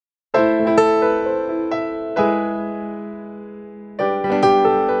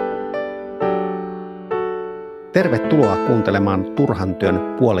Tervetuloa kuuntelemaan Turhan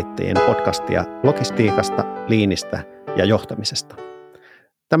työn puolittajien podcastia logistiikasta, liinistä ja johtamisesta.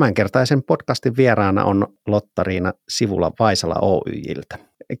 Tämänkertaisen podcastin vieraana on Lotta-Riina Sivula Vaisala Oyj:ltä.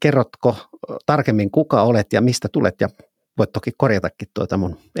 Kerrotko tarkemmin, kuka olet ja mistä tulet, ja voit toki korjatakin tuota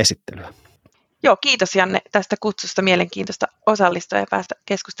mun esittelyä. Joo, kiitos Janne tästä kutsusta. Mielenkiintoista osallistua ja päästä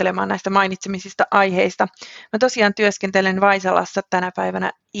keskustelemaan näistä mainitsemisista aiheista. Mä tosiaan työskentelen Vaisalassa tänä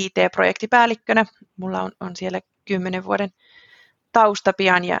päivänä IT-projektipäällikkönä. Mulla on siellä 10 vuoden tausta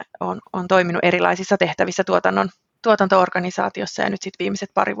pian ja on toiminut erilaisissa tehtävissä tuotanto-organisaatiossa ja nyt sitten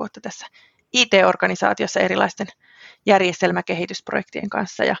viimeiset 2 vuotta tässä IT-organisaatiossa erilaisten järjestelmäkehitysprojektien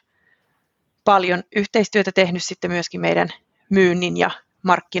kanssa ja paljon yhteistyötä tehnyt sitten myöskin meidän myynnin ja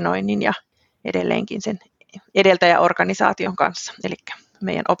markkinoinnin ja edelleenkin sen edeltäjäorganisaation kanssa, eli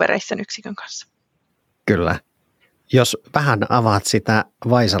meidän Operation-yksikön kanssa. Kyllä. Jos vähän avaat sitä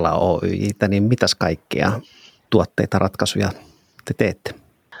Vaisala Oyj:tä, niin mitäs kaikkea tuotteita, ratkaisuja te teette?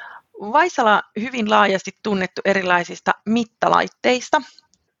 Vaisala on hyvin laajasti tunnettu erilaisista mittalaitteista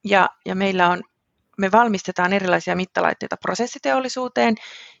ja me valmistetaan erilaisia mittalaitteita prosessiteollisuuteen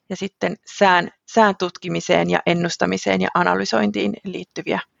ja sitten sään tutkimiseen ja ennustamiseen ja analysointiin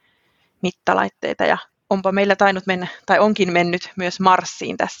liittyviä mittalaitteita ja onpa meillä tainnut mennä tai onkin mennyt myös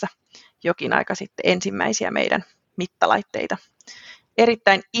Marsiin tässä jokin aika sitten ensimmäisiä meidän mittalaitteita.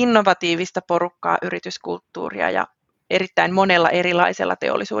 Erittäin innovatiivista porukkaa, yrityskulttuuria ja erittäin monella erilaisella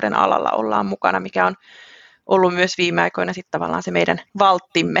teollisuuden alalla ollaan mukana, mikä on ollut myös viime aikoina sitten tavallaan se meidän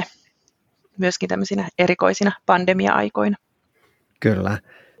valttimme myöskin tämmöisinä erikoisina pandemia-aikoina. Kyllä.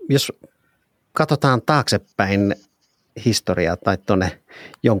 Jos katsotaan taaksepäin historiaa tai tuonne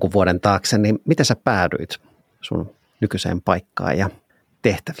jonkun vuoden taakse, niin miten sä päädyit sun nykyiseen paikkaan ja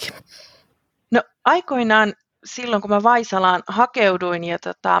tehtäviin? No aikoinaan silloin, kun mä Vaisalaan hakeuduin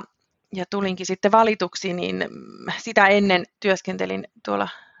ja tulinkin sitten valituksi, niin sitä ennen työskentelin tuolla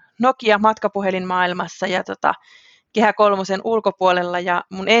Nokia-matkapuhelinmaailmassa ja Kehä kolmosen ulkopuolella ja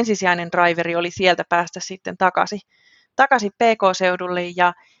mun ensisijainen driveri oli sieltä päästä sitten takaisin PK-seudulle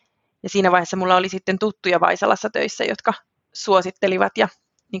ja siinä vaiheessa mulla oli sitten tuttuja Vaisalassa töissä, jotka suosittelivat ja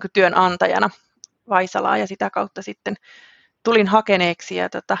niin kuin työnantajana Vaisalaa ja sitä kautta sitten tulin hakeneeksi ja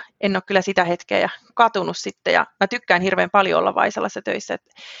en ole kyllä sitä hetkeä ja katunut sitten ja mä tykkään hirveän paljon olla Vaisalassa töissä.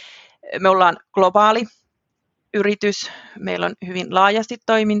 Me ollaan globaali yritys, meillä on hyvin laajasti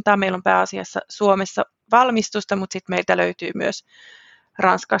toimintaa, meillä on pääasiassa Suomessa valmistusta, mutta sitten meiltä löytyy myös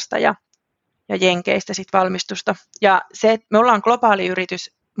Ranskasta ja Jenkeistä sit valmistusta. Ja se, että me ollaan globaali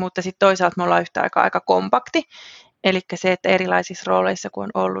yritys, mutta sitten toisaalta me ollaan yhtä aikaa aika kompakti, eli se, että erilaisissa rooleissa kun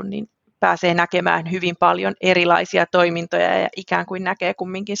on ollut, niin pääsee näkemään hyvin paljon erilaisia toimintoja ja ikään kuin näkee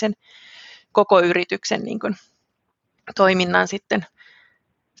kumminkin sen koko yrityksen niin kuin toiminnan sitten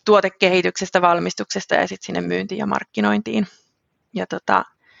tuotekehityksestä, valmistuksesta ja sitten sinne myyntiin ja markkinointiin. Ja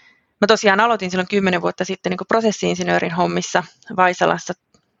mä tosiaan aloitin silloin 10 vuotta sitten niin kuin prosessi-insinöörin hommissa Vaisalassa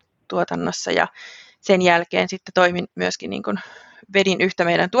tuotannossa ja sen jälkeen sitten toimin myöskin niin kuin vedin yhtä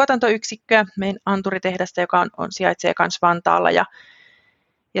meidän tuotantoyksikköä, meidän anturitehdasta, joka sijaitsee myös Vantaalla ja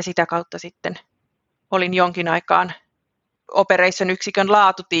sitä kautta sitten olin jonkin aikaan Operation-yksikön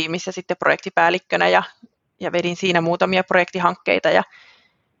laatutiimissä sitten projektipäällikkönä ja vedin siinä muutamia projektihankkeita ja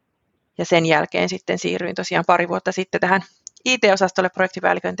sen jälkeen sitten siirryin tosiaan 2 vuotta sitten tähän IT-osastolle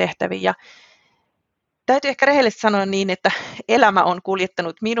projektipäällikön tehtäviin ja täytyy ehkä rehellisesti sanoa niin, että elämä on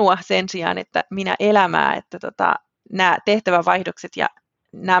kuljettanut minua sen sijaan, että minä elämää, että nämä tehtävävaihdokset ja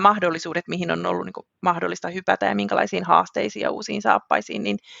nämä mahdollisuudet, mihin on ollut niin kuin mahdollista hypätä ja minkälaisiin haasteisiin ja uusiin saappaisiin,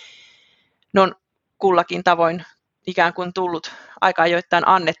 niin ne on kullakin tavoin ikään kuin tullut aika ajoittain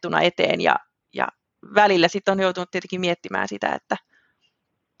annettuna eteen ja välillä sitten on joutunut tietenkin miettimään sitä,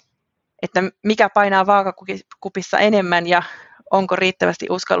 että mikä painaa vaakakupissa enemmän ja onko riittävästi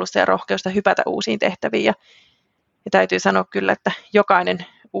uskallusta ja rohkeusta hypätä uusiin tehtäviin ja täytyy sanoa kyllä, että jokainen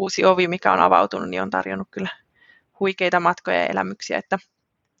uusi ovi, mikä on avautunut, niin on tarjonnut kyllä huikeita matkoja ja elämyksiä, että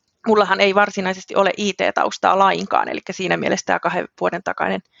mullahan ei varsinaisesti ole IT-taustaa lainkaan, eli siinä mielessä tämä 2 vuoden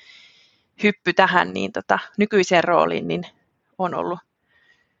takainen hyppy tähän niin nykyiseen rooliin niin on ollut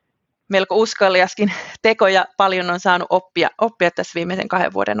melko uskaliaskin teko ja paljon on saanut oppia tässä viimeisen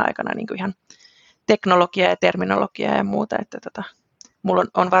 2 vuoden aikana niin kuin ihan teknologiaa ja terminologiaa ja muuta, että mulla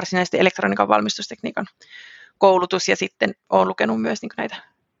on varsinaisesti elektroniikan valmistustekniikan koulutus ja sitten olen lukenut myös niin kuin näitä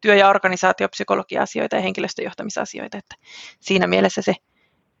työ- ja organisaatiopsykologia-asioita ja henkilöstöjohtamisasioita, että siinä mielessä se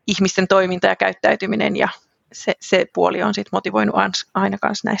ihmisten toiminta ja käyttäytyminen ja se puoli on sitten motivoinut aina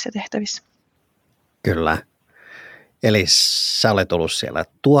kanssa näissä tehtävissä. Kyllä. Eli sä olet ollut siellä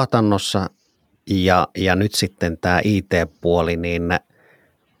tuotannossa ja nyt sitten tämä IT-puoli, niin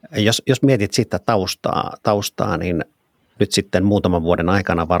Jos mietit sitä taustaa, niin nyt sitten muutaman vuoden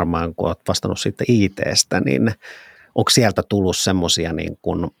aikana varmaan, kun olet vastannut sitten IT:stä, niin onko sieltä tullut semmoisia niin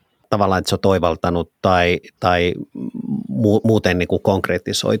kuin tavallaan, että se on toivaltanut tai muuten niin kuin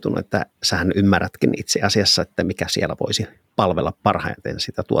konkretisoitunut, että sähän ymmärrätkin itse asiassa, että mikä siellä voisi palvella parhaiten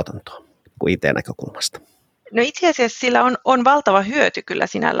sitä tuotantoa kuin IT-näkökulmasta? No itse asiassa sillä on valtava hyöty kyllä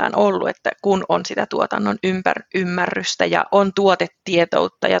sinällään ollut, että kun on sitä tuotannon ymmärrystä ja on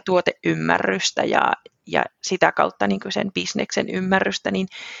tuotetietoutta ja tuoteymmärrystä ja sitä kautta niin kuin sen bisneksen ymmärrystä, niin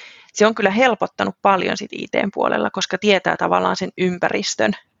se on kyllä helpottanut paljon sit IT-puolella, koska tietää tavallaan sen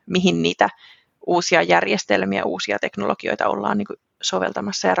ympäristön, mihin niitä uusia järjestelmiä, uusia teknologioita ollaan niin kuin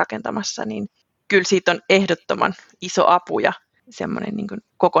soveltamassa ja rakentamassa, niin kyllä siitä on ehdottoman iso apu ja semmoinen niin kuin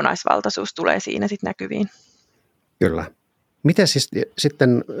kokonaisvaltaisuus tulee siinä sitten näkyviin. Kyllä.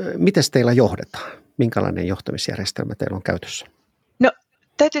 Miten teillä johdetaan? Minkälainen johtamisjärjestelmä teillä on käytössä? No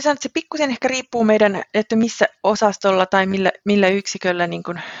täytyy sanoa, että se pikkusen ehkä riippuu meidän, että missä osastolla tai millä yksiköllä niin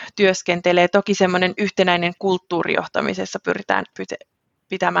kuin työskentelee. Toki semmoinen yhtenäinen kulttuurijohtamisessa pyritään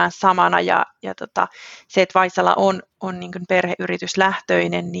pitämään samana ja se, että Vaisala on niin kuin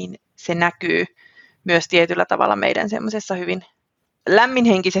perheyrityslähtöinen, niin se näkyy myös tietyllä tavalla meidän semmoisessa hyvin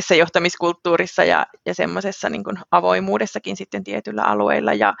lämminhenkisessä johtamiskulttuurissa ja semmoisessa niin kuin avoimuudessakin sitten tietyillä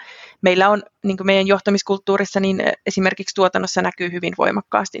alueilla. Ja meillä on niin kuin meidän johtamiskulttuurissa niin esimerkiksi tuotannossa näkyy hyvin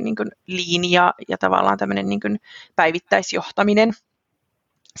voimakkaasti niin kuin lean ja tavallaan tämmöinen niin kuin päivittäisjohtaminen.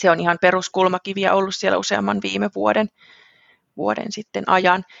 Se on ihan peruskulmakiviä ollut siellä useamman viime vuoden sitten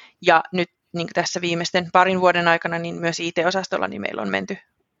ajan. Ja nyt niin kuin tässä viimeisten parin vuoden aikana niin myös IT-osastolla niin meillä on menty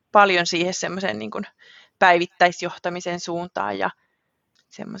paljon siihen semmoiseen niin kuin päivittäisjohtamisen suuntaan ja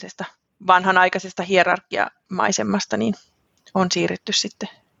semmoisesta vanhanaikaisesta hierarkiamaisemmasta niin on siirrytty sitten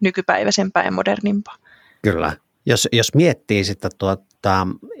nykypäiväisempään ja modernimpaan. Kyllä. Jos miettii sitä,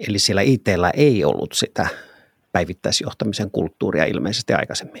 eli siellä IT:llä ei ollut sitä päivittäisjohtamisen kulttuuria ilmeisesti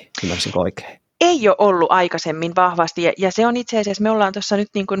aikaisemmin, ymmärsinkö oikein? Ei ole ollut aikaisemmin vahvasti ja se on itse asiassa, me ollaan tuossa nyt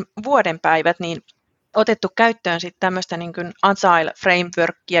niin kuin vuoden päivät niin otettu käyttöön sitten tämmöistä niin kuin agile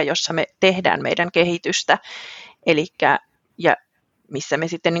frameworkia, jossa me tehdään meidän kehitystä, ja missä me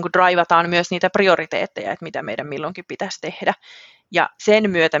sitten niin kuin drivataan myös niitä prioriteetteja, että mitä meidän milloinkin pitäisi tehdä. Ja sen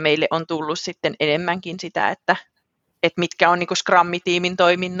myötä meille on tullut sitten enemmänkin sitä, että mitkä on niin kuin Scrum-tiimin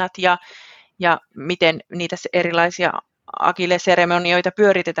toiminnat ja miten niitä erilaisia agile-seremonioita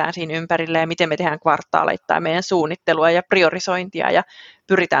pyöritetään siinä ympärillä ja miten me tehdään kvartaaleittain meidän suunnittelua ja priorisointia ja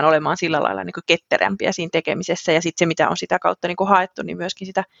pyritään olemaan sillä lailla niin kuin ketterämpiä siinä tekemisessä ja sitten se, mitä on sitä kautta niin kuin haettu, niin myöskin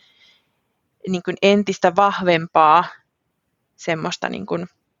sitä niin kuin entistä vahvempaa semmoista niin kuin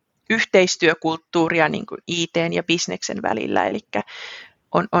yhteistyökulttuuria niin kuin IT:n ja bisneksen välillä, eli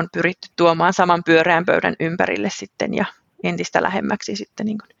on pyritty tuomaan saman pyöreän pöydän ympärille sitten ja entistä lähemmäksi sitten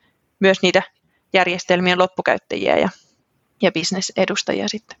niin kuin myös niitä järjestelmien loppukäyttäjiä ja bisnesedustajia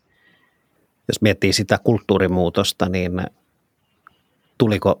sitten. Jos miettii sitä kulttuurimuutosta, niin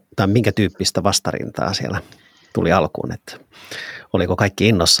minkä tyyppistä vastarintaa siellä tuli alkuun? Että oliko kaikki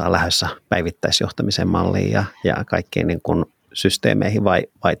innossaan lähdössä päivittäisjohtamisen malliin ja kaikkiin niin kuin systeemeihin vai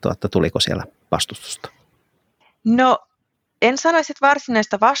tuliko siellä vastustusta? No en sanoisi, että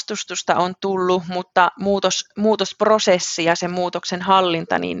varsinaista vastustusta on tullut, mutta muutosprosessi ja sen muutoksen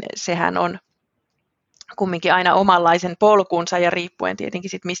hallinta, niin sehän on kumminkin aina omanlaisen polkunsa ja riippuen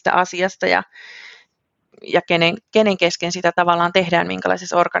tietenkin sit mistä asiasta ja kenen kesken sitä tavallaan tehdään,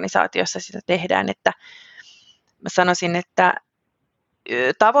 minkälaisessa organisaatiossa sitä tehdään. Että mä sanoisin, että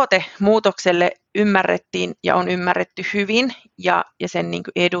tavoite muutokselle ymmärrettiin ja on ymmärretty hyvin ja sen niin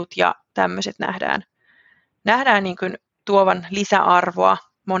kuin edut ja tämmöiset nähdään niin kuin tuovan lisäarvoa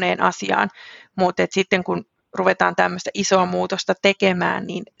moneen asiaan, mutta sitten kun ruvetaan tämmöistä isoa muutosta tekemään,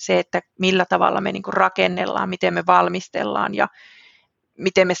 niin se, että millä tavalla me niin kuin rakennellaan, miten me valmistellaan ja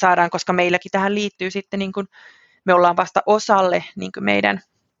miten me saadaan, koska meilläkin tähän liittyy sitten, niin kuin me ollaan vasta osalle niin kuin meidän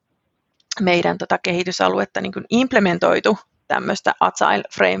kehitysaluetta niin kuin implementoitu tämmöistä agile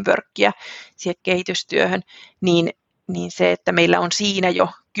frameworkia siihen kehitystyöhön, niin se, että meillä on siinä jo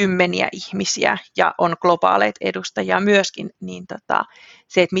kymmeniä ihmisiä ja on globaaleita edustajia myöskin, niin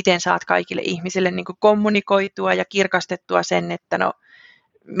se, että miten saat kaikille ihmisille niin kuin kommunikoitua ja kirkastettua sen, että no,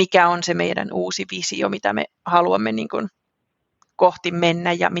 mikä on se meidän uusi visio, mitä me haluamme niin kuin kohti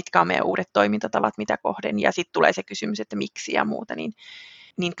mennä ja mitkä on meidän uudet toimintatavat, mitä kohden. Ja sitten tulee se kysymys, että miksi ja muuta,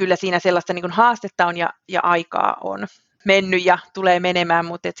 niin kyllä siinä sellaista niin kuin haastetta on ja aikaa on mennyt ja tulee menemään,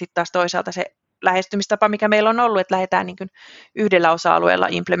 mutta sitten taas toisaalta se lähestymistapa, mikä meillä on ollut, että lähdetään niin kuin yhdellä osa-alueella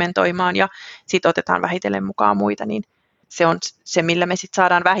implementoimaan ja sitten otetaan vähitellen mukaan muita, niin se on se, millä me sitten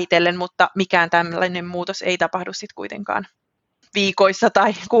saadaan vähitellen, mutta mikään tällainen muutos ei tapahdu sitten kuitenkaan viikoissa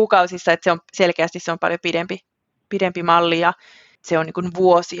tai kuukausissa, että selkeästi se on paljon pidempi malli ja se on niin kuin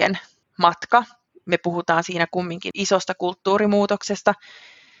vuosien matka. Me puhutaan siinä kumminkin isosta kulttuurimuutoksesta.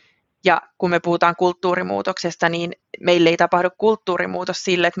 Ja kun me puhutaan kulttuurimuutoksesta, niin meille ei tapahdu kulttuurimuutos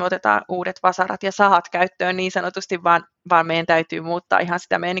sille, että me otetaan uudet vasarat ja sahat käyttöön niin sanotusti, vaan meidän täytyy muuttaa ihan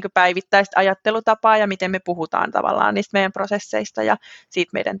sitä meidän niin kuin päivittäistä ajattelutapaa ja miten me puhutaan tavallaan niistä meidän prosesseista ja siitä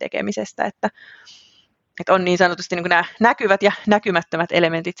meidän tekemisestä, että on niin sanotusti niin kuin nämä näkyvät ja näkymättömät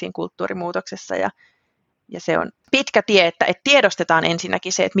elementit siinä kulttuurimuutoksessa ja se on pitkä tie, että tiedostetaan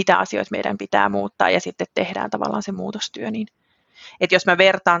ensinnäkin se, että mitä asioita meidän pitää muuttaa ja sitten tehdään tavallaan se muutostyö. Niin. Että jos mä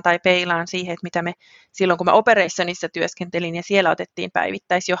vertaan tai peilaan siihen, että mitä me silloin kun mä Operationissa työskentelin ja siellä otettiin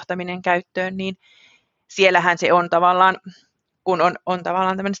päivittäisjohtaminen käyttöön, niin siellähän se on tavallaan, kun on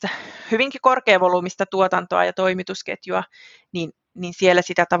tavallaan tämmöistä hyvinkin korkeavolyymista tuotantoa ja toimitusketjua, niin siellä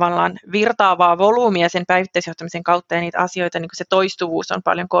sitä tavallaan virtaavaa volyymia sen päivittäisjohtamisen kautta ja niitä asioita, niin kun se toistuvuus on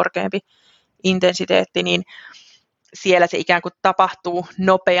paljon korkeampi intensiteetti, niin siellä se ikään kuin tapahtuu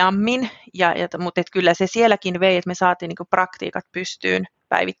nopeammin, mutta kyllä se sielläkin vei, että me saatiin niin kuin praktiikat pystyyn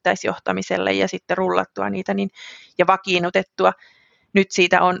päivittäisjohtamiselle ja sitten rullattua niitä ja vakiinnutettua. Nyt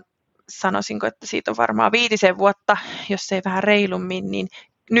siitä on, sanoisinko, että siitä on varmaan 5 vuotta, jos ei vähän reilummin, niin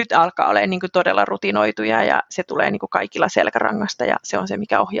nyt alkaa olla niin kuin todella rutinoituja ja se tulee niin kuin kaikilla selkärangasta ja se on se,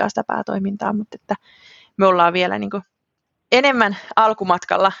 mikä ohjaa sitä päätoimintaa, mutta että me ollaan vielä niin kuin enemmän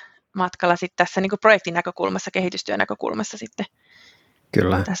alkumatkalla sitten tässä niin kuin projektin näkökulmassa, kehitystyön näkökulmassa sitten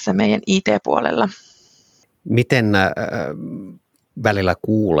Kyllä. Tässä meidän IT-puolella. Miten välillä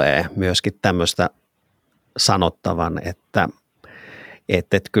kuulee myöskin tämmöistä sanottavan,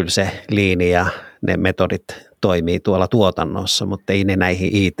 että kyllä se liini ja ne metodit toimii tuolla tuotannossa, mutta ei ne näihin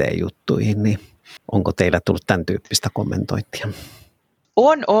IT-juttuihin, niin onko teillä tullut tämän tyyppistä kommentointia?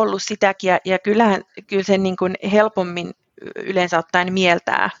 On ollut sitäkin ja kyllä sen niin kuin helpommin yleensä ottaen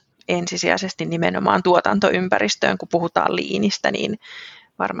mieltää ensisijaisesti nimenomaan tuotantoympäristöön, kun puhutaan liinistä, niin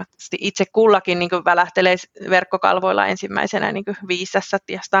varmasti itse kullakin niin kuin välähtelee verkkokalvoilla ensimmäisenä niin kuin viisassat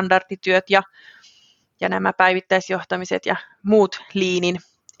ja standardityöt ja nämä päivittäisjohtamiset ja muut liinin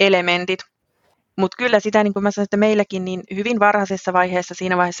elementit. Mutta kyllä sitä, niin kuin mä sanoin, että meilläkin niin hyvin varhaisessa vaiheessa,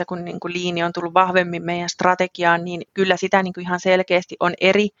 siinä vaiheessa kun niin kuin liini on tullut vahvemmin meidän strategiaan, niin kyllä sitä niin kuin ihan selkeästi on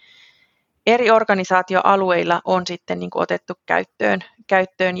eri organisaatioalueilla on sitten niin kuin otettu käyttöön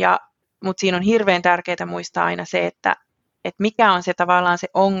mutta siinä on hirveän tärkeää muistaa aina se, että mikä on se tavallaan se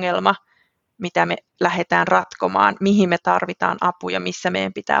ongelma, mitä me lähdetään ratkomaan, mihin me tarvitaan apuja, missä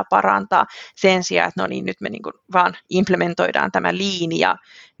meidän pitää parantaa sen sijaan, että no niin, nyt me niin kuin vaan implementoidaan tämä liini ja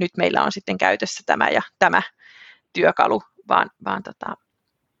nyt meillä on sitten käytössä tämä ja tämä työkalu, vaan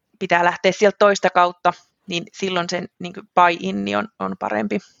pitää lähteä sieltä toista kautta, niin silloin sen niin kuin buy-in on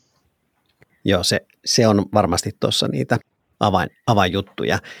parempi. Joo, se on varmasti tuossa niitä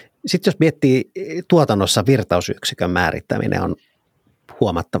avainjuttuja. Sitten jos miettii tuotannossa virtausyksikön määrittäminen on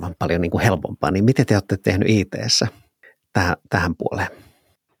huomattavan paljon niin kuin helpompaa, niin miten te olette tehnyt IT:ssä tähän puoleen?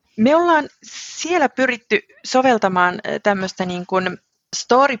 Me ollaan siellä pyritty soveltamaan tämmöistä niin kuin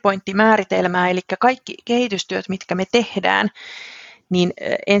storypoint-määritelmää, eli kaikki kehitystyöt, mitkä me tehdään, niin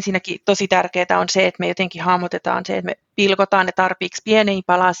ensinnäkin tosi tärkeää on se, että me jotenkin hahmotetaan se, että me pilkotaan ne tarpeeksi pieniin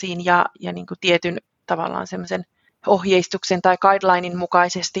palasiin ja niin kuin tietyn tavallaan semmoisen ohjeistuksen tai guidelinein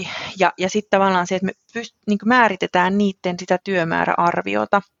mukaisesti. Ja sitten tavallaan se, että me niin kuin määritetään niiden sitä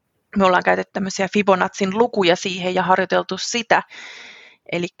työmääräarviota. Me ollaan käytetty tämmöisiä Fibonacin lukuja siihen ja harjoiteltu sitä.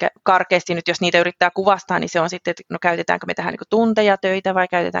 Eli karkeasti nyt, jos niitä yrittää kuvastaa, niin se on sitten, että no käytetäänkö me tähän niin kuin tunteja töitä vai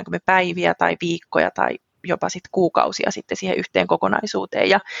käytetäänkö me päiviä tai viikkoja tai jopa sitten kuukausia sitten siihen yhteen kokonaisuuteen.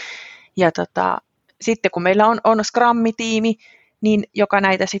 Ja sitten kun meillä on Scrum-tiimi, niin joka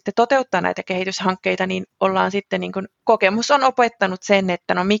näitä sitten toteuttaa näitä kehityshankkeita, niin ollaan sitten niin kuin, kokemus on opettanut sen,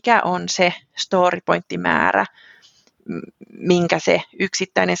 että no mikä on se storypointtimäärä, minkä se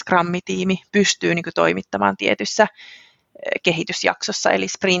yksittäinen Scrum-tiimi pystyy niin kuin toimittamaan tietyssä kehitysjaksossa eli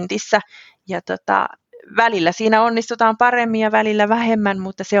sprintissä. Ja välillä siinä onnistutaan paremmin ja välillä vähemmän,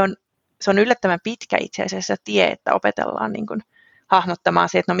 mutta se on yllättävän pitkä itse asiassa tie, että opetellaan niin kuin hahmottamaan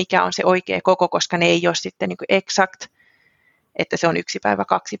se, että no mikä on se oikea koko, koska ne ei ole sitten niin kuin exact, että se on 1 päivä,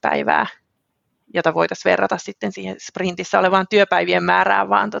 2 päivää, jota voitaisiin verrata sitten siihen sprintissä olevaan työpäivien määrään,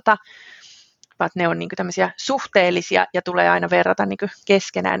 vaan ne on niin kuin tämmöisiä suhteellisia ja tulee aina verrata niin kuin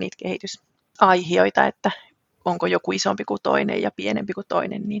keskenään niitä kehitysaihioita, että onko joku isompi kuin toinen ja pienempi kuin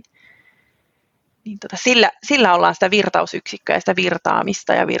toinen, niin sillä ollaan sitä virtausyksikköä ja sitä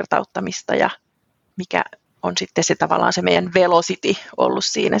virtaamista ja virtauttamista ja mikä on sitten se tavallaan se meidän velocity ollut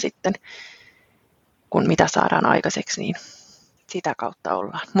siinä sitten, kun mitä saadaan aikaiseksi, niin sitä kautta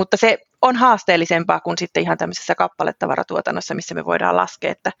ollaan. Mutta se on haasteellisempaa kuin sitten ihan tämmöisessä kappaletavaratuotannossa, missä me voidaan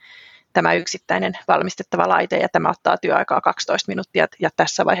laskea, että tämä yksittäinen valmistettava laite ja tämä ottaa työaikaa 12 minuuttia ja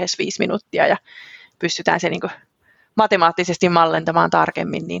tässä vaiheessa 5 minuuttia ja pystytään se niin kuin matemaattisesti mallentamaan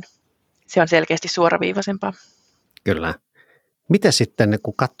tarkemmin, niin se on selkeästi suoraviivaisempaa. Kyllä. Miten sitten,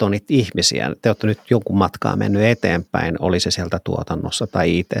 kun katsoo niitä ihmisiä, te olette nyt jonkun matkaa mennyt eteenpäin, oli se sieltä tuotannossa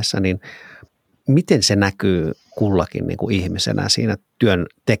tai IT:ssä, niin miten se näkyy kullakin niin kuin ihmisenä siinä työn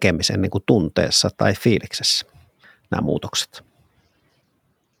tekemisen niin kuin tunteessa tai fiiliksessä, nämä muutokset?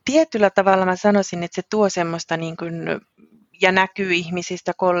 Tietyllä tavalla mä sanoisin, että se tuo semmoista niin kuin, ja näkyy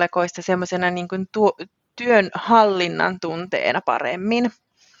ihmisistä, kollegoista semmoisena niin kuin työn hallinnan tunteena paremmin.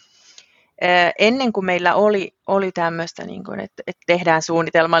 Ennen kuin meillä oli tämmöistä, niin kuin, että tehdään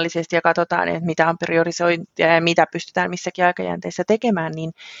suunnitelmallisesti ja katsotaan, että mitä on priorisointia ja mitä pystytään missäkin aikajänteessä tekemään,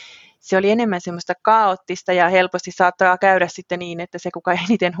 niin se oli enemmän semmoista kaoottista ja helposti saattaa käydä sitten niin, että se kuka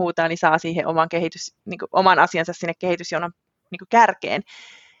eniten huutaa, niin saa siihen oman asiansa sinne kehitysjonon niin kuin kärkeen.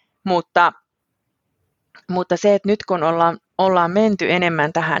 Mutta se, että nyt kun ollaan menty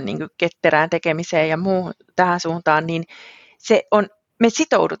enemmän tähän niin kuin ketterään tekemiseen ja muuhun tähän suuntaan, niin me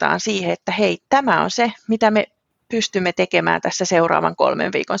sitoudutaan siihen, että hei, tämä on se, mitä me pystymme tekemään tässä seuraavan 3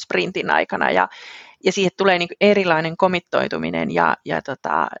 viikon sprintin aikana. Ja siihen tulee niin kuin erilainen komittoituminen ja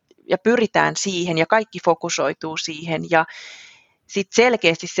pyritään siihen ja kaikki fokusoituu siihen. Ja sitten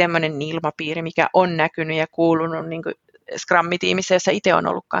selkeästi semmoinen ilmapiiri, mikä on näkynyt ja kuulunut niin kuin Scrum-tiimissä, jossa itse on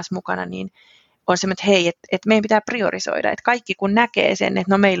ollut kanssa mukana, niin on semmoinen, että hei, että meidän pitää priorisoida, että kaikki kun näkee sen,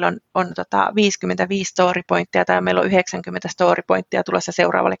 että no meillä on 55 storypointtia tai meillä on 90 storypointtia tulossa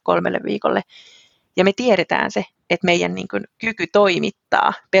seuraavalle 3 viikolle, ja me tiedetään se, että meidän niin kuin kyky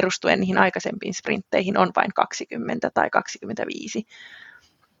toimittaa perustuen niihin aikaisempiin sprintteihin on vain 20 tai 25,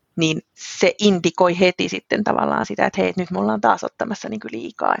 niin se indikoi heti sitten tavallaan sitä, että hei, nyt me ollaan taas ottamassa niin kuin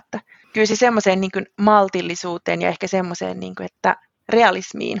liikaa, että kyllä se semmoiseen niin kuin maltillisuuteen ja ehkä semmoiseen, niin kuin, että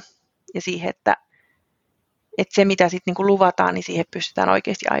realismiin ja siihen, että se mitä sitten niin kuin luvataan, niin siihen pystytään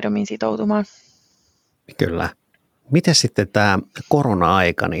oikeasti aidommin sitoutumaan. Kyllä. Miten sitten tämä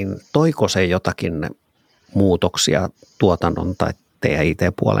korona-aika, niin toiko se jotakin muutoksia tuotannon tai teidän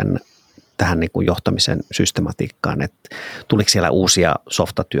IT-puolen tähän niin kuin johtamisen systematiikkaan, että tuliko siellä uusia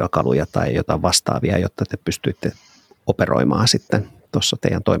softatyökaluja tai jotain vastaavia, jotta te pystyitte operoimaan sitten tuossa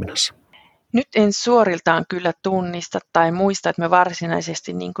teidän toiminnassa? Nyt en suoriltaan kyllä tunnista tai muista, että me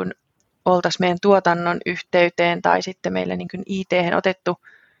varsinaisesti niin kuin oltaisiin meidän tuotannon yhteyteen tai sitten meille niin kuin IT-hen otettu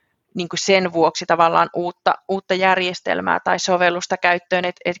niin kuin sen vuoksi tavallaan uutta järjestelmää tai sovellusta käyttöön,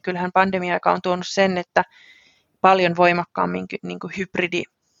 että kyllähän pandemia-aika on tuonut sen, että paljon voimakkaammin niin kuin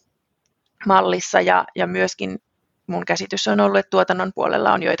hybridimallissa ja myöskin mun käsitys on ollut, että tuotannon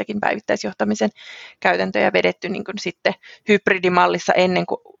puolella on joitakin päivittäisjohtamisen käytäntöjä vedetty niin kuin sitten hybridimallissa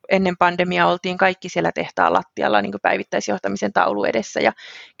ennen pandemiaa oltiin kaikki siellä tehtaan lattialla niin kuin päivittäisjohtamisen taulu edessä ja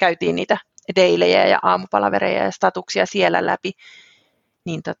käytiin niitä dailejä ja aamupalavereja ja statuksia siellä läpi,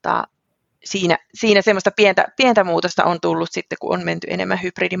 niin siinä semmoista pientä muutosta on tullut sitten, kun on menty enemmän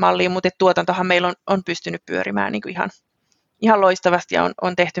hybridimalliin, mutta tuotantohan meillä on pystynyt pyörimään niin kuin ihan loistavasti ja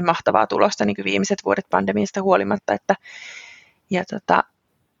on tehty mahtavaa tulosta niin kuin viimeiset vuodet pandemiasta huolimatta.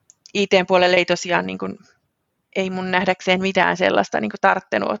 IT:n puolelle ei tosiaan niin kuin, ei mun nähdäkseen mitään sellaista niin kuin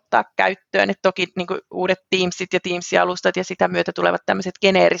tarttenut ottaa käyttöön. Et toki niin kuin uudet Teamsit ja Teams-alustat ja sitä myötä tulevat tämmöiset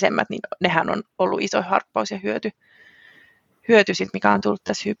geneerisemmät, niin nehän on ollut iso harppaus ja hyöty sit, mikä on tullut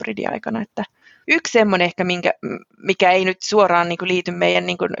tässä hybridiaikana. Että yksi semmoinen ehkä, mikä ei nyt suoraan niin kuin liity meidän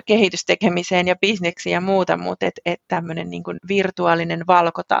niin kuin kehitystekemiseen ja bisneksiin ja muuta, mutta että tämmöinen niin kuin virtuaalinen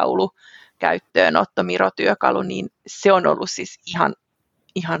valkotaulu käyttöönotto, Miro-työkalu, niin se on ollut siis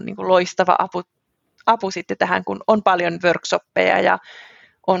ihan niin kuin loistava apu sitten tähän, kun on paljon workshoppeja ja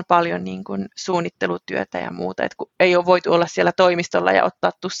on paljon niin kuin suunnittelutyötä ja muuta, että kun ei ole voitu olla siellä toimistolla ja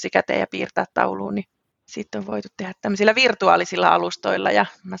ottaa tussi käteen ja piirtää tauluun, niin sitten on voitu tehdä tämmöisillä virtuaalisilla alustoilla ja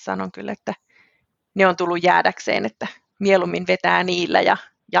mä sanon kyllä, että ne on tullut jäädäkseen, että mieluummin vetää niillä ja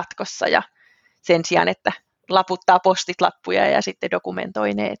jatkossa ja sen sijaan, että laputtaa postit-lappuja ja sitten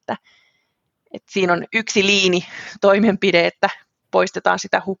dokumentoi ne, että siinä on yksi liini toimenpide, että poistetaan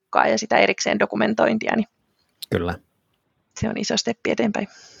sitä hukkaa ja sitä erikseen dokumentointia, niin kyllä. Se on iso steppi eteenpäin.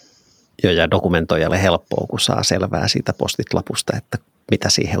 Joo, ja dokumentoijalle helppoa, kun saa selvää siitä postitlapusta, että mitä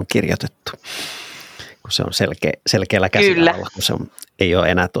siihen on kirjoitettu. Kun se on selkeällä käsialalla, kun se ei ole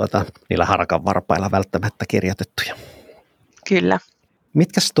enää niillä harkan varpailla välttämättä kirjoitettuja. Kyllä.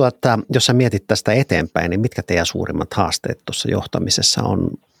 Mitkäs jos sä mietit tästä eteenpäin, niin mitkä teidän suurimmat haasteet tuossa johtamisessa on,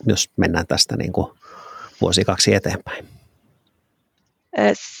 jos mennään tästä niin kuin 1-2 eteenpäin?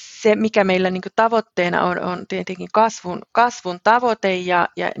 se, mikä meillä niin kuin tavoitteena on tietenkin kasvun tavoite ja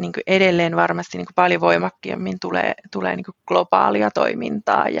niin kuin edelleen varmasti niin kuin paljon voimakkaammin tulee niin kuin globaalia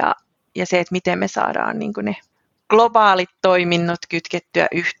toimintaa ja se, että miten me saadaan niin kuin ne globaalit toiminnot kytkettyä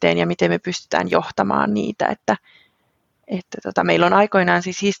yhteen ja miten me pystytään johtamaan niitä, että meillä on aikoinaan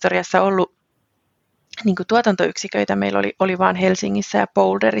siis historiassa ollut niin kuin tuotantoyksiköitä, meillä oli vain Helsingissä ja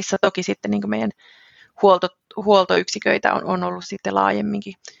Boulderissa, toki sitten niin kuin meidän huoltoyksiköitä on ollut sitten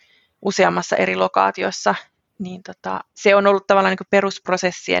laajemminkin useammassa eri lokaatiossa, niin se on ollut tavallaan niin kuin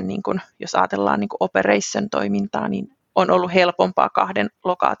perusprosessien, niin kuin, jos ajatellaan niin kuin operation-toimintaa, niin on ollut helpompaa 2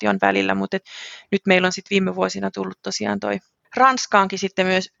 lokaation välillä, mutta nyt meillä on sitten viime vuosina tullut tosiaan toi Ranskaankin sitten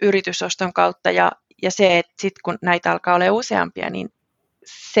myös yritysoston kautta, ja se, että sitten kun näitä alkaa olla useampia, niin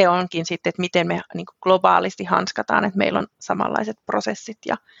se onkin sitten, että miten me niin kuin globaalisti hanskataan, että meillä on samanlaiset prosessit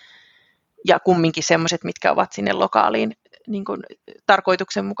ja kumminkin semmoiset, mitkä ovat sinne lokaaliin niin kuin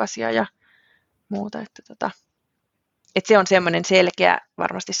tarkoituksenmukaisia ja muuta. Että se on semmoinen selkeä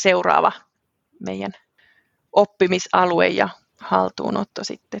varmasti seuraava meidän oppimisalue ja haltuunotto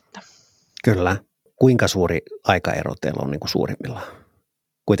sitten. Että. Kyllä. Kuinka suuri aikaero teillä on niin kuin suurimmillaan?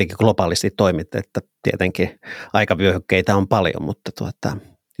 Kuitenkin globaalisti toimitte, että tietenkin aikavyöhykkeitä on paljon, mutta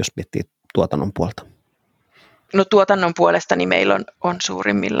jos miettii tuotannon puolta. No tuotannon puolesta niin meillä on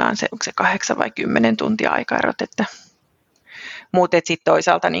suurimmillaan onko se 8 vai 10 tuntia aikaerot, että mutta sitten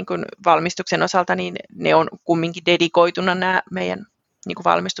toisaalta niin kun valmistuksen osalta niin ne on kumminkin dedikoituna nämä meidän niin kun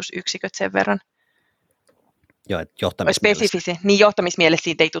valmistusyksiköt sen verran. Joo, että johtamismielessä. Niin johtamismielessä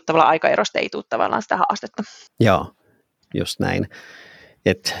siitä ei tule tavallaan aikaerosta, ei tule tavallaan sitä haastetta. Joo, just näin.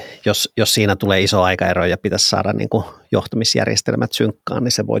 Et jos siinä tulee iso aikaero ja pitäisi saada niin kuin johtamisjärjestelmät synkkaan,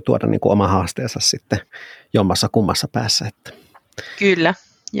 niin se voi tuoda niin kuin oma haasteensa sitten jommassa kummassa päässä. Että. Kyllä,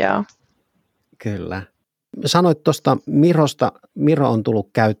 joo. Kyllä. Sanoit tuosta Mirosta, Miro on tullut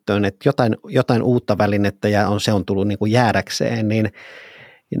käyttöön, että jotain uutta välinettä ja se on tullut niin kuin jäädäkseen, niin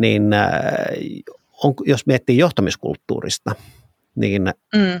jos miettii johtamiskulttuurista, niin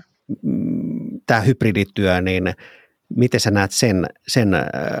tämä hybridityö, niin miten sä näet sen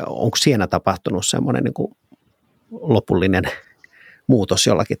onko siinä tapahtunut semmoinen niin kuin lopullinen muutos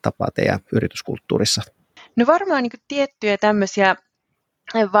jollakin tapaa teidän yrityskulttuurissa? No varmaan niin kuin tiettyjä tämmöisiä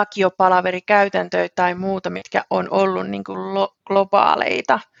vakiopalaverikäytäntöjä tai muuta, mitkä on ollut niin kuin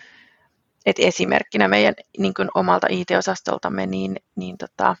globaaleita. Et esimerkkinä meidän niin kuin omalta IT-osastoltamme, niin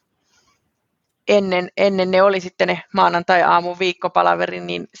ennen ne oli sitten ne maanantai-aamun viikkopalaveri,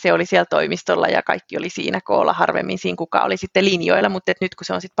 niin se oli siellä toimistolla ja kaikki oli siinä koolla, harvemmin siinä kuka oli sitten linjoilla, mutta nyt kun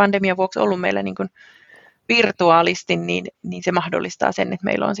se on sitten pandemian vuoksi ollut meillä niin kuin virtuaalisti, niin se mahdollistaa sen, että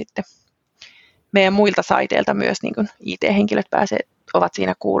meillä on sitten meidän muilta saiteilta myös niin kuin IT-henkilöt ovat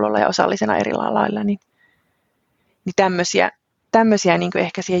siinä kuulolla ja osallisena eri lailla, niin tämmöisiä niin kuin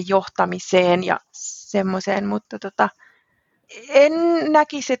ehkä siihen johtamiseen ja semmoiseen, mutta en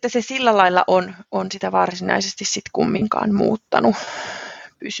näkisi, että se sillä lailla on sitä varsinaisesti sit kumminkaan muuttanut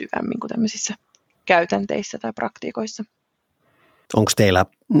pysyvämmin kuin tämmöisissä käytänteissä tai praktiikoissa. Onko teillä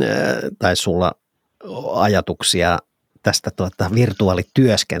tai sulla ajatuksia tästä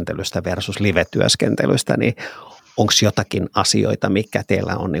virtuaalityöskentelystä versus live-työskentelystä, niin onko jotakin asioita, mikä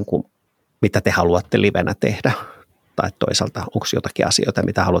teillä on, niin kuin, mitä te haluatte livenä tehdä? Tai toisaalta onko jotakin asioita,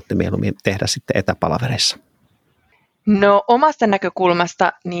 mitä haluatte mieluummin tehdä sitten etäpalavereissa? No omasta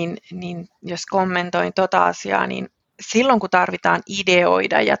näkökulmasta, niin jos kommentoin asiaa, niin silloin kun tarvitaan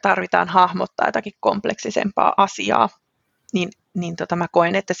ideoida ja tarvitaan hahmottaa jotakin kompleksisempaa asiaa, niin mä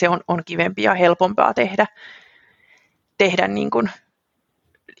koen, että se on kivempi ja helpompaa tehdä niin kuin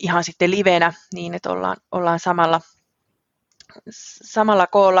ihan sitten livenä niin, että ollaan samalla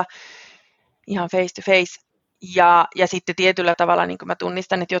koolla ihan face to face. Ja sitten tietyllä tavalla niin kuin mä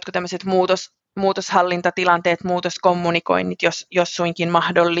tunnistan, että jotkut tämmöiset muutoshallintatilanteet, muutoskommunikoinnit, jos suinkin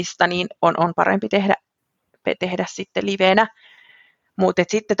mahdollista, niin on parempi tehdä sitten livenä. Mutta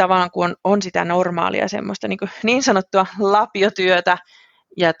sitten tavallaan kun on sitä normaalia semmoista niin sanottua lapiotyötä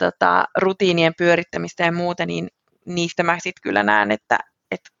ja rutiinien pyörittämistä ja muuta, niin niistä mä sitten kyllä näen, että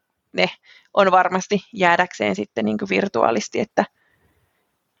ne on varmasti jäädäkseen sitten niin kuin virtuaalisti, että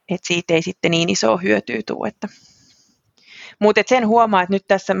siitä ei sitten niin isoa hyötyä tule. Mutta sen huomaa, että nyt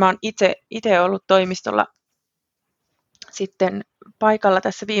tässä mä oon itse ollut toimistolla sitten paikalla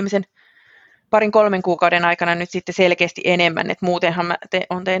tässä viimeisen 2-3 kuukauden aikana nyt sitten selkeästi enemmän, että muutenhan mä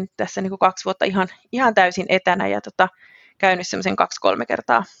olen tehnyt tässä niin kuin 2 vuotta ihan täysin etänä ja käynyt semmoisen 2-3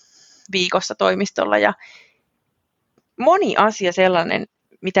 kertaa viikossa toimistolla ja moni asia sellainen,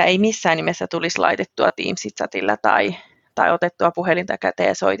 mitä ei missään nimessä tulisi laitettua Teams-chatilla tai otettua puhelinta käteen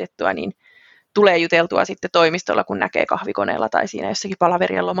ja soitettua, niin tulee juteltua sitten toimistolla, kun näkee kahvikoneella tai siinä jossakin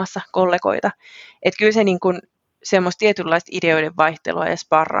palaverien lomassa kollegoita. Että kyllä se niin kuin semmoista tietynlaista ideoiden vaihtelua ja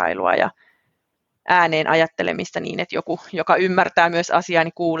sparrailua ja ääneen ajattelemista niin, että joku, joka ymmärtää myös asiaa,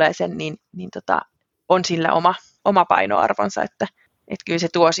 niin kuulee sen, niin on sillä oma painoarvonsa, että kyllä se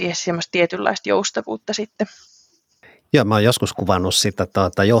tuo siihen semmoista tietynlaista joustavuutta sitten. Joo, mä oon joskus kuvannut sitä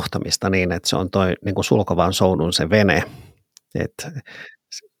johtamista niin, että se on toi niin kuin sulkovan soudun se vene, että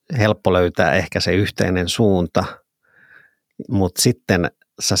helppo löytää ehkä se yhteinen suunta, mutta sitten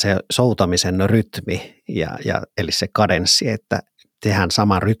se soutamisen rytmi eli se kadenssi, että tehdään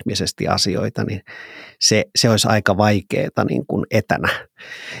samanrytmisesti asioita, niin se olisi aika vaikeaa niin kuin etänä.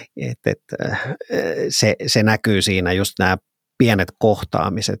 Se näkyy siinä just nämä pienet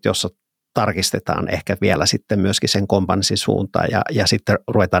kohtaamiset, jossa tarkistetaan ehkä vielä sitten myöskin sen kompanssin suuntaan ja sitten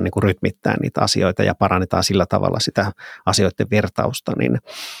ruvetaan niin kuin rytmittämään niitä asioita ja parannetaan sillä tavalla sitä asioiden virtausta,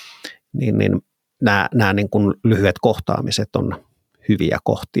 niin nämä niin kuin lyhyet kohtaamiset on hyviä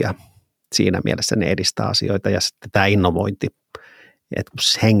kohtia. Siinä mielessä ne edistää asioita ja sitten tämä innovointi, että kun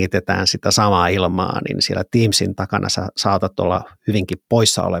hengitetään sitä samaa ilmaa, niin siellä Teamsin takana sä saatat olla hyvinkin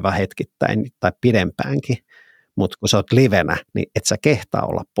poissa oleva hetkittäin tai pidempäänkin, mutta kun sä oot livenä, niin et sä kehtaa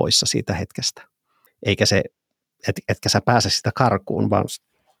olla poissa siitä hetkestä. Etkä sä pääse sitä karkuun, vaan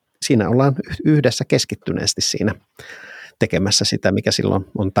siinä ollaan yhdessä keskittyneesti siinä tekemässä sitä, mikä silloin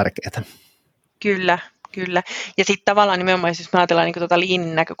on tärkeää. Kyllä. Ja sitten tavallaan nimenomaan, jos me ajatellaan niin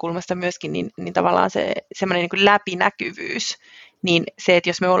Leanin näkökulmasta myöskin, niin tavallaan se semmoinen niin läpinäkyvyys, niin se, että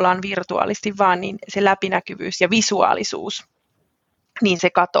jos me ollaan virtuaalisti vaan, niin se läpinäkyvyys ja visuaalisuus, niin se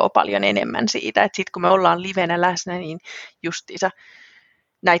katoo paljon enemmän siitä, että sitten kun me ollaan livenä läsnä, niin justiinsa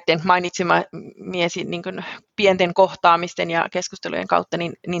näiden mainitsemien niin kuin pienten kohtaamisten ja keskustelujen kautta,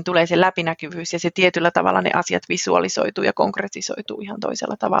 niin tulee se läpinäkyvyys ja se tietyllä tavalla ne asiat visualisoituu ja konkretisoituu ihan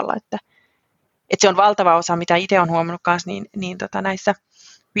toisella tavalla, että se on valtava osa, mitä itse olen huomannut kanssa, niin näissä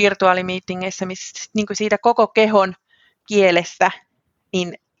virtuaalimiitingeissä, missä niin kuin siitä koko kehon kielestä,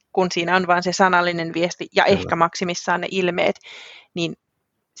 niin kun siinä on vain se sanallinen viesti ja ehkä maksimissaan ne ilmeet, niin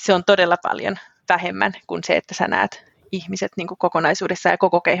se on todella paljon vähemmän kuin se, että sä näet ihmiset niin kuin kokonaisuudessaan ja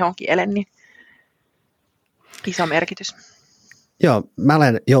koko kehon kielen, niin iso merkitys. Joo, mä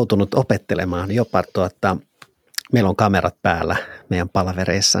olen joutunut opettelemaan jopa meillä on kamerat päällä meidän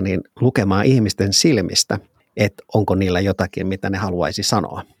palavereissa, niin lukemaan ihmisten silmistä, että onko niillä jotakin, mitä ne haluaisi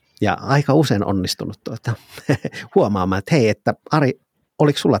sanoa. Ja aika usein onnistunut huomaamaan, että hei, että Ari,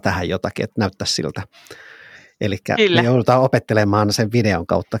 oliko sulla tähän jotakin, että näyttäisi siltä. Eli me joudutaan opettelemaan sen videon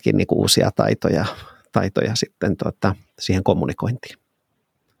kauttakin niin kuin uusia taitoja sitten siihen kommunikointiin.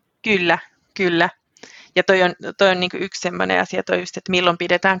 Kyllä. Ja toi on niin kuin yksi sellainen asia, just, että milloin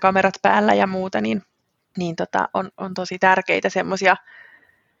pidetään kamerat päällä ja muuta, niin on tosi tärkeitä semmoisia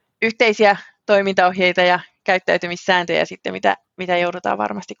yhteisiä toimintaohjeita ja käyttäytymissääntöjä sitten, mitä joudutaan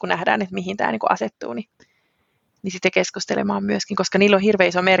varmasti, kun nähdään, että mihin tämä niin kuin asettuu, niin sitten keskustelemaan myöskin, koska niillä on hirveän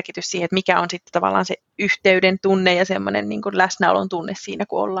iso merkitys siihen, että mikä on sitten tavallaan se yhteyden tunne ja semmoinen niin kuin läsnäolon tunne siinä,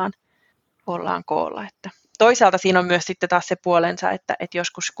 kun ollaan koolla. Että toisaalta siinä on myös sitten taas se puolensa, että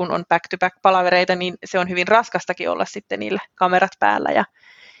joskus kun on back-to-back-palavereita, niin se on hyvin raskastakin olla sitten niillä kamerat päällä ja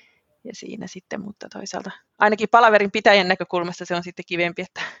siinä sitten, mutta toisaalta ainakin palaverin pitäjän näkökulmasta se on sitten kivempi,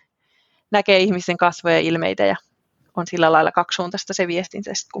 että näkee ihmisen kasvoja ja ilmeitä ja on sillä lailla kaksisuuntaista se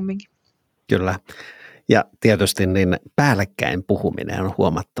viestinsä sitten kumminkin. Kyllä. Ja tietysti niin päällekkäin puhuminen on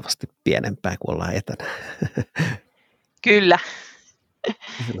huomattavasti pienempää kuin ollaan etänä. Kyllä.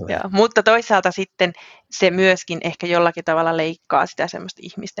 Joo, mutta toisaalta sitten se myöskin ehkä jollakin tavalla leikkaa sitä semmoista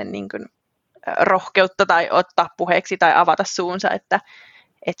ihmisten niin kuin rohkeutta tai ottaa puheeksi tai avata suunsa, että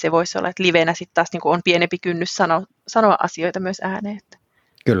se voisi olla, että livenä sitten taas niin kuin on pienempi kynnys sanoa asioita myös ääneen.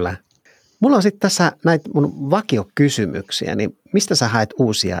 Kyllä. Mulla on sitten tässä näitä mun vakiokysymyksiä, niin mistä sä haet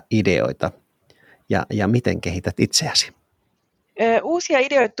uusia ideoita ja miten kehität itseäsi? Uusia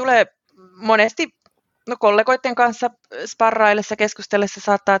ideoita tulee monesti kollegoiden kanssa sparraillessa, keskustellessa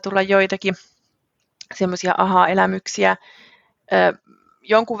saattaa tulla joitakin semmoisia aha-elämyksiä.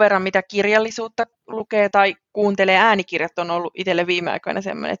 Jonkun verran mitä kirjallisuutta lukee tai kuuntelee, äänikirjat on ollut itselle viime aikoina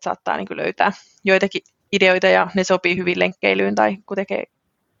semmoinen, että saattaa niin kuin löytää joitakin ideoita ja ne sopii hyvin lenkkeilyyn tai kun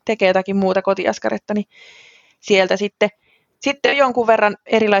tekee jotakin muuta kotiaskaretta, niin sieltä sitten jonkun verran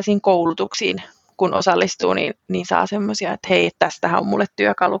erilaisiin koulutuksiin, kun osallistuu, niin saa semmoisia, että hei, tästähän on mulle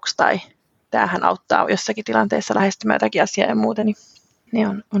työkaluksi tai tämähän auttaa jossakin tilanteessa lähestymään jotakin asiaa ja muuta, niin ne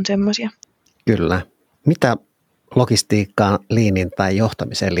on semmoisia. Kyllä. Mitä logistiikkaan, liinin tai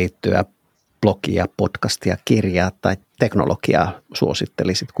johtamiseen liittyä blogia, podcastia, kirjaa tai teknologiaa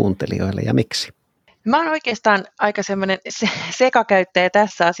suosittelisit kuuntelijoille ja miksi? Mä oon oikeastaan aika semmoinen sekakäyttäjä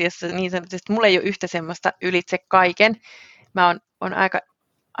tässä asiassa, niin sanotusti mulla ei ole yhtä semmoista ylitse kaiken. Mä oon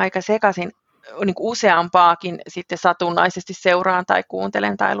aika sekaisin niin kuin useampaakin sitten satunnaisesti seuraan tai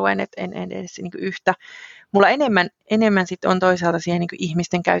kuuntelen tai luen, että en edes niin kuin yhtä. Mulla enemmän sitten on toisaalta siihen niin kuin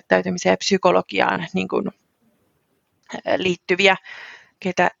ihmisten käyttäytymiseen ja psykologiaan niin kuin liittyviä,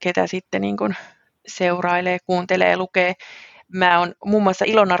 ketä sitten niin kuin seurailee, kuuntelee, lukee. Mä oon muun muassa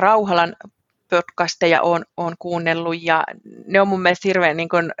Ilona Rauhalan podcasteja on kuunnellut ja ne on mun mielestä hirveän niin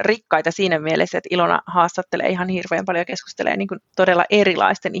kuin rikkaita siinä mielessä, että Ilona haastattelee ihan hirveän paljon ja keskustelee niin kuin todella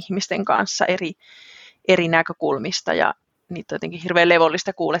erilaisten ihmisten kanssa eri näkökulmista ja niitä on jotenkin hirveän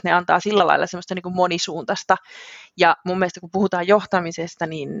levollista kuulla, että ne antaa sillä lailla semmoista niin kuin monisuuntaista ja mun mielestä kun puhutaan johtamisesta,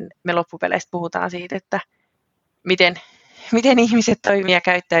 niin me loppupeleistä puhutaan siitä, että miten ihmiset toimii ja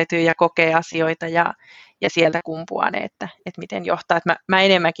käyttäytyy ja kokee asioita ja sieltä kumpuaa ne, että miten johtaa. Että mä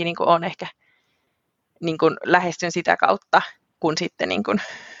enemmänkin niin kuin olen ehkä niin kuin lähestyn sitä kautta kuin sitten niin kuin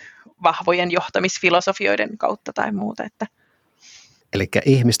vahvojen johtamisfilosofioiden kautta tai muuta. Eli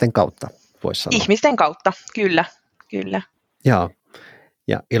ihmisten kautta voisi sanoa. Ihmisten kautta, kyllä. Joo.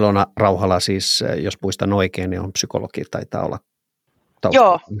 Ja Ilona Rauhala siis, jos muistan oikein, niin on psykologi, taitaa olla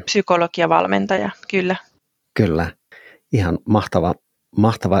taustalla. Joo, psykologiavalmentaja, kyllä. Kyllä. Ihan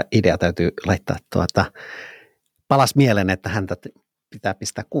mahtava idea, täytyy laittaa palas mieleen, että häntä pitää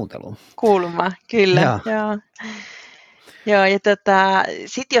pistää kuunteluun. Kuulumaan, kyllä. Joo, ja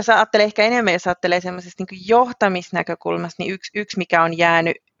sitten jos ajattelee ehkä enemmän, jos ajattelee semmoisesta niin johtamisnäkökulmasta, niin yksi mikä on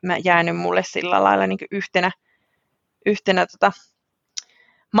jäänyt mulle sillä lailla niin yhtenä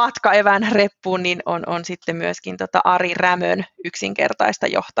matkaevään reppuun, niin on sitten myöskin Ari Rämön yksinkertaista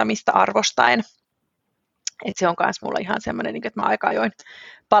johtamista arvostaen. Et se on myös mulla ihan semmoinen, että mä aika ajoin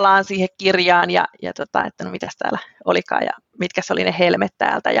palaan siihen kirjaan että no mitäs täällä olikaan ja mitkä oli ne helmet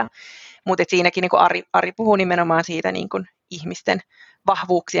täältä. Mutta siinäkin niin Ari puhuu nimenomaan siitä niin kuin ihmisten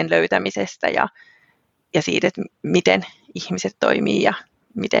vahvuuksien löytämisestä ja siitä, että miten ihmiset toimii ja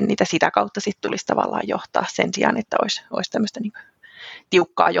miten niitä sitä kautta sitten tulisi tavallaan johtaa sen sijaan, että olisi tämmöistä niin kuin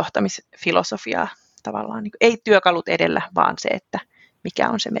tiukkaa johtamisfilosofiaa tavallaan. Niin kuin, ei työkalut edellä, vaan se, että mikä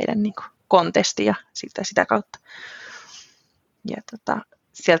on se meidän niin kuin kontesti ja sitä kautta. Ja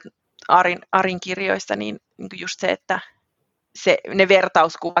sieltä Arin kirjoista niin just se, että ne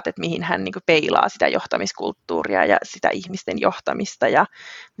vertauskuvat, että mihin hän niin kuin peilaa sitä johtamiskulttuuria ja sitä ihmisten johtamista. Ja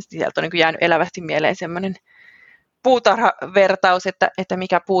sieltä on niin kuin jäänyt elävästi mieleen semmoinen puutarhavertaus, että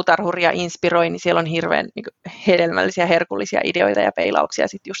mikä puutarhuria inspiroi, niin siellä on hirveän niin kuin hedelmällisiä, herkullisia ideoita ja peilauksia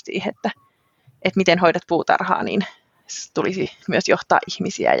sitten just siihen, että miten hoidat puutarhaa, niin tulisi myös johtaa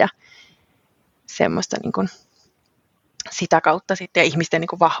ihmisiä ja semmoista niin kuin sitä kautta sitten ja ihmisten niin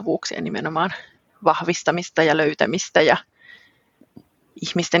kuin vahvuuksien nimenomaan vahvistamista ja löytämistä ja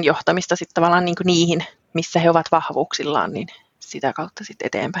ihmisten johtamista sitten tavallaan niin kuin niihin, missä he ovat vahvuuksillaan, niin sitä kautta sitten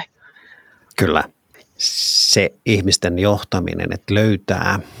eteenpäin. Kyllä. Se ihmisten johtaminen, että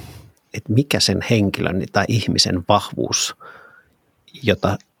löytää, että mikä sen henkilön tai ihmisen vahvuus,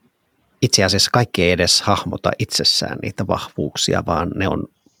 jota itse asiassa kaikki ei edes hahmota itsessään niitä vahvuuksia, vaan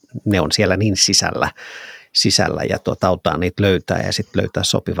ne on siellä niin sisällä ja auttaa niitä löytää ja sitten löytää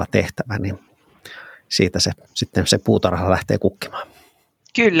sopiva tehtävä, niin siitä sitten se puutarha lähtee kukkimaan.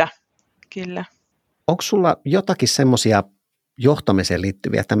 Kyllä. Onko sulla jotakin semmoisia johtamiseen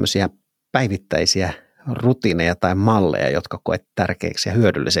liittyviä tämmöisiä päivittäisiä rutiineja tai malleja, jotka koet tärkeiksi ja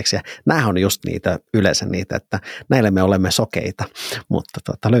hyödylliseksi? Ja nämähän on just yleensä niitä, että näille me olemme sokeita, mutta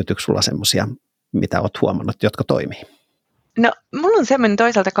löytyykö sulla semmoisia, mitä olet huomannut, jotka toimii? No, mulla on semmoinen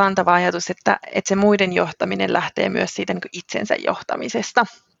toisaalta kantava ajatus, että se muiden johtaminen lähtee myös siitä niin kuin itsensä johtamisesta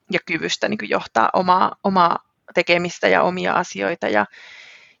ja kyvystä niin kuin johtaa omaa tekemistä ja omia asioita.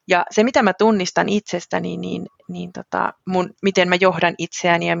 Ja se, mitä mä tunnistan itsestäni, miten mä johdan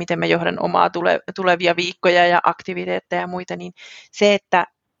itseäni ja miten mä johdan omaa tulevia viikkoja ja aktiviteetteja ja muita, niin se,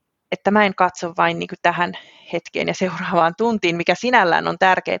 että mä en katso vain niin kuin tähän hetkeen ja seuraavaan tuntiin, mikä sinällään on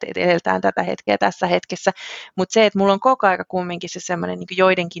tärkeää, että eletään tätä hetkeä tässä hetkessä, mutta se, että mulla on koko aika kumminkin se semmoinen niin kuin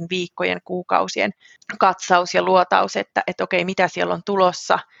joidenkin viikkojen, kuukausien katsaus ja luotaus, että okei, mitä siellä on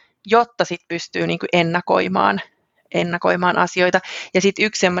tulossa, jotta sitten pystyy niin kuin ennakoimaan asioita. Ja sitten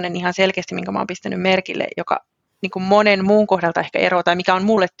yksi semmoinen ihan selkeästi, minkä mä oon pistänyt merkille, joka niin kuin monen muun kohdalta ehkä eroaa, tai mikä on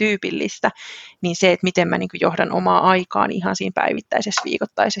mulle tyypillistä, niin se, että miten mä niin kuin johdan omaa aikaani ihan siinä päivittäisessä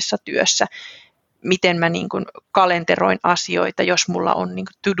viikoittaisessa työssä. Miten mä niin kuin kalenteroin asioita, jos mulla on niin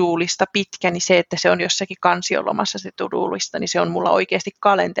kuin to-do-lista pitkä, niin se, että se on jossakin kansiolomassa se to-do-lista, niin se on mulla oikeasti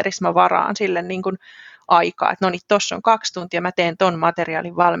kalenterissa, mä varaan sille niin kuin aikaa, että no niin, tuossa on 2 tuntia, mä teen ton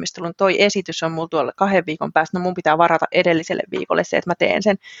materiaalin valmistelun, toi esitys on mulla tuolla 2 viikon päästä, no mun pitää varata edelliselle viikolle se, että mä teen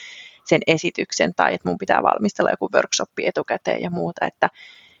sen. sen esityksen tai että mun pitää valmistella joku workshopi etukäteen ja muuta, että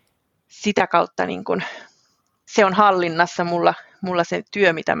sitä kautta niin kun se on hallinnassa mulla se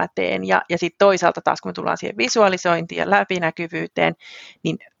työ, mitä mä teen. Ja sitten toisaalta taas, kun me tullaan siihen visualisointiin ja läpinäkyvyyteen,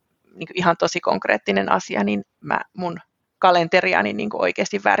 niin ihan tosi konkreettinen asia, niin mun kalenteriani niin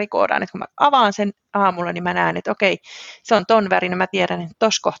oikeasti värikoodaan, että kun mä avaan sen aamulla, niin mä näen, että okei, se on ton värinen, mä tiedän, että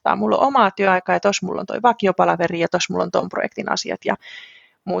tossa kohtaa mulla on omaa työaikaa ja tossa mulla on toi vakiopalaveri ja tossa mulla on ton projektin asiat ja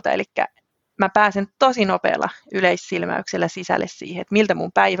muuta, eli mä pääsen tosi nopealla yleissilmäyksellä sisälle siihen, että miltä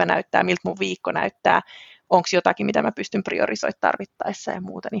mun päivä näyttää, miltä mun viikko näyttää, onko jotakin, mitä mä pystyn priorisoimaan tarvittaessa ja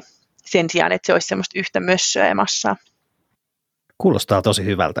muuta, niin sen sijaan, että se olisi semmoista yhtä mössöä ja massaa. Kuulostaa tosi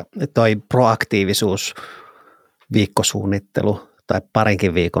hyvältä. Toi proaktiivisuus, viikkosuunnittelu tai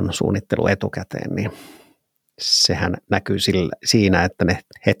parinkin viikon suunnittelu etukäteen, niin sehän näkyy siinä, että ne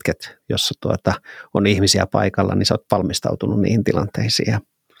hetket, jossa on ihmisiä paikalla, niin sä oot valmistautunut niihin tilanteisiin ja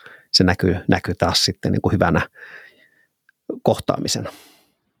se näkyy taas sitten niin kuin hyvänä kohtaamisena.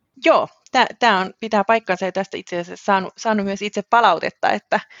 Joo, tämä pitää paikkansa ja tästä itse asiassa saanut myös itse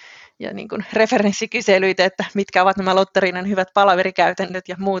palautetta ja niin kuin referenssikyselyitä, että mitkä ovat nämä Lottariinan hyvät palaverikäytännöt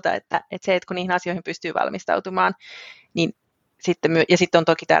ja muuta, että se, että kun niihin asioihin pystyy valmistautumaan, niin sitten on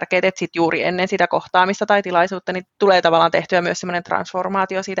toki tärkeää, että sit juuri ennen sitä kohtaamista tai tilaisuutta, niin tulee tavallaan tehtyä myös semmoinen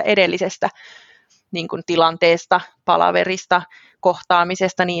transformaatio siitä edellisestä niin kuin tilanteesta, palaverista,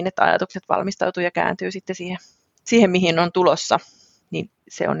 kohtaamisesta niin, että ajatukset valmistautuu ja kääntyy sitten siihen mihin on tulossa, niin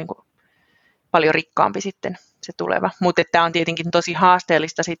se on niin kuin paljon rikkaampi sitten se tuleva. Mutta tämä on tietenkin tosi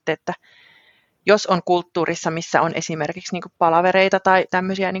haasteellista sitten, että jos on kulttuurissa, missä on esimerkiksi niin kuin palavereita tai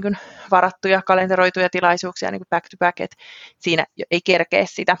tämmöisiä niin kuin varattuja, kalenteroituja tilaisuuksia niin kuin back to back, että siinä ei kerkeä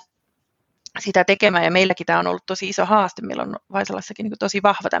sitä tekemään. Ja meilläkin tämä on ollut tosi iso haaste. Meillä on Vaisalassakin niin kuin tosi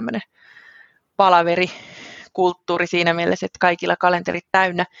vahva tämmöinen palaverikulttuuri siinä mielessä, että kaikilla kalenterit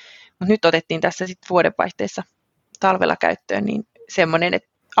täynnä. Mutta nyt otettiin tässä sitten vuodenvaihteessa talvella käyttöön niin semmoinen,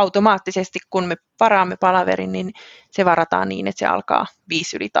 että automaattisesti kun me varaamme palaverin, niin se varataan niin, että se alkaa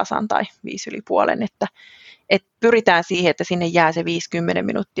 5 yli tasan tai 5 yli puolen, että pyritään siihen, että sinne jää se 50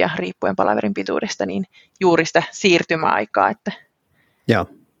 minuuttia riippuen palaverin pituudesta, niin juuri sitä siirtymäaikaa, että Joo.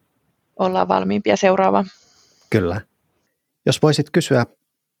 Ollaan valmiimpia seuraavaan. Kyllä. Jos voisit kysyä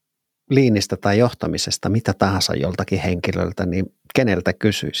liinistä tai johtamisesta mitä tahansa joltakin henkilöltä, niin keneltä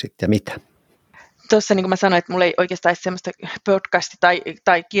kysyisit ja mitä? Tuossa niin kuin mä sanoin, että mulla ei oikeastaan semmoista podcastia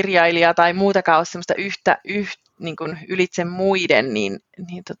tai kirjailijaa tai muutakaan ole semmoista yhtä niin kuin ylitse muiden, niin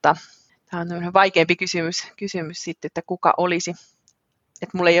tämä on vaikeampi kysymys sitten, että kuka olisi.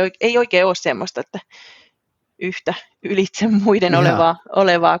 Että mulla ei oikein ole semmoista, että yhtä ylitse muiden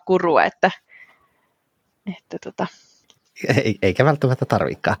olevaa kurua, että Eikä välttämättä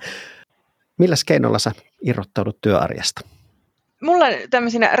tarvikaan. Milläs keinolla sä irrottaudut työarjesta? Mulla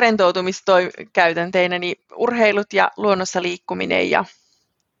tämmöisinä rentoutumiskäytänteinä niin urheilut ja luonnossa liikkuminen ja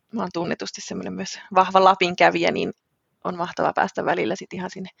mä oon tunnetusti semmoinen myös vahva Lapin kävijä, niin on mahtava päästä välillä sitten ihan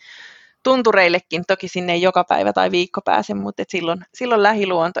sinne tuntureillekin. Toki sinne ei joka päivä tai viikko pääse, mutta silloin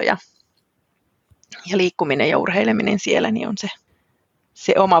lähiluonto ja liikkuminen ja urheileminen siellä niin on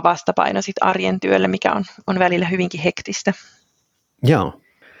se oma vastapaino sit arjen työlle, mikä on välillä hyvinkin hektistä. Joo.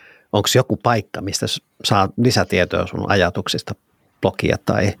 Onko joku paikka, mistä saa lisätietoa sun ajatuksista, blogia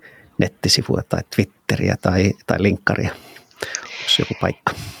tai nettisivuja tai Twitteriä tai linkkaria? Onko joku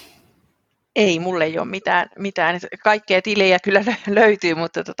paikka? Ei, mulle ei ole mitään. Kaikkea tilejä kyllä löytyy,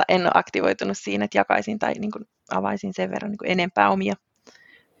 mutta en ole aktivoitunut siinä, että jakaisin tai niin kuin avaisin sen verran niin kuin enempää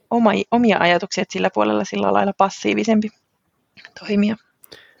omia ajatuksia, että sillä puolella sillä lailla passiivisempi toimia.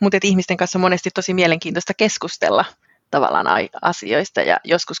 Mutta ihmisten kanssa on monesti tosi mielenkiintoista keskustella tavallaan asioista ja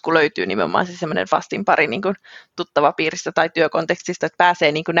joskus kun löytyy nimenomaan se semmoinen vastinpari niin kuin tuttavapiiristä tai työkontekstista, että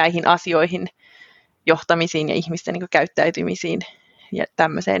pääsee niin kuin näihin asioihin, johtamisiin ja ihmisten niin kuin käyttäytymisiin ja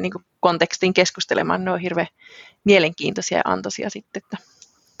tämmöiseen niin kuin kontekstiin keskustelemaan, ne on hirveän mielenkiintoisia ja antoisia sitten.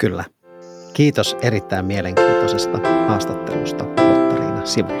 Kyllä. Kiitos erittäin mielenkiintoisesta haastattelusta Lottariina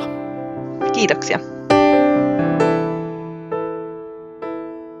Sivula. Kiitoksia.